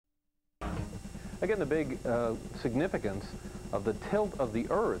Again, the big significance of the tilt of the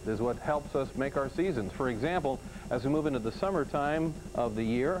Earth is what helps us make our seasons. For example, as we move into the summertime of the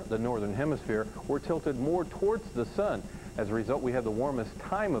year, the northern hemisphere, we're tilted more towards the sun. As a result, we have the warmest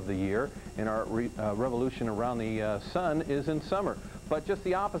time of the year, and our revolution around the sun is in summer. But just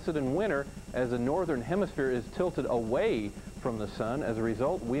the opposite in winter, as the northern hemisphere is tilted away from the sun. As a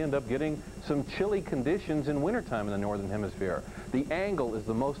result, we end up getting some chilly conditions in wintertime in the northern hemisphere. The angle is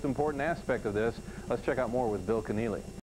the most important aspect of this. Let's check out more with Bill Keneally.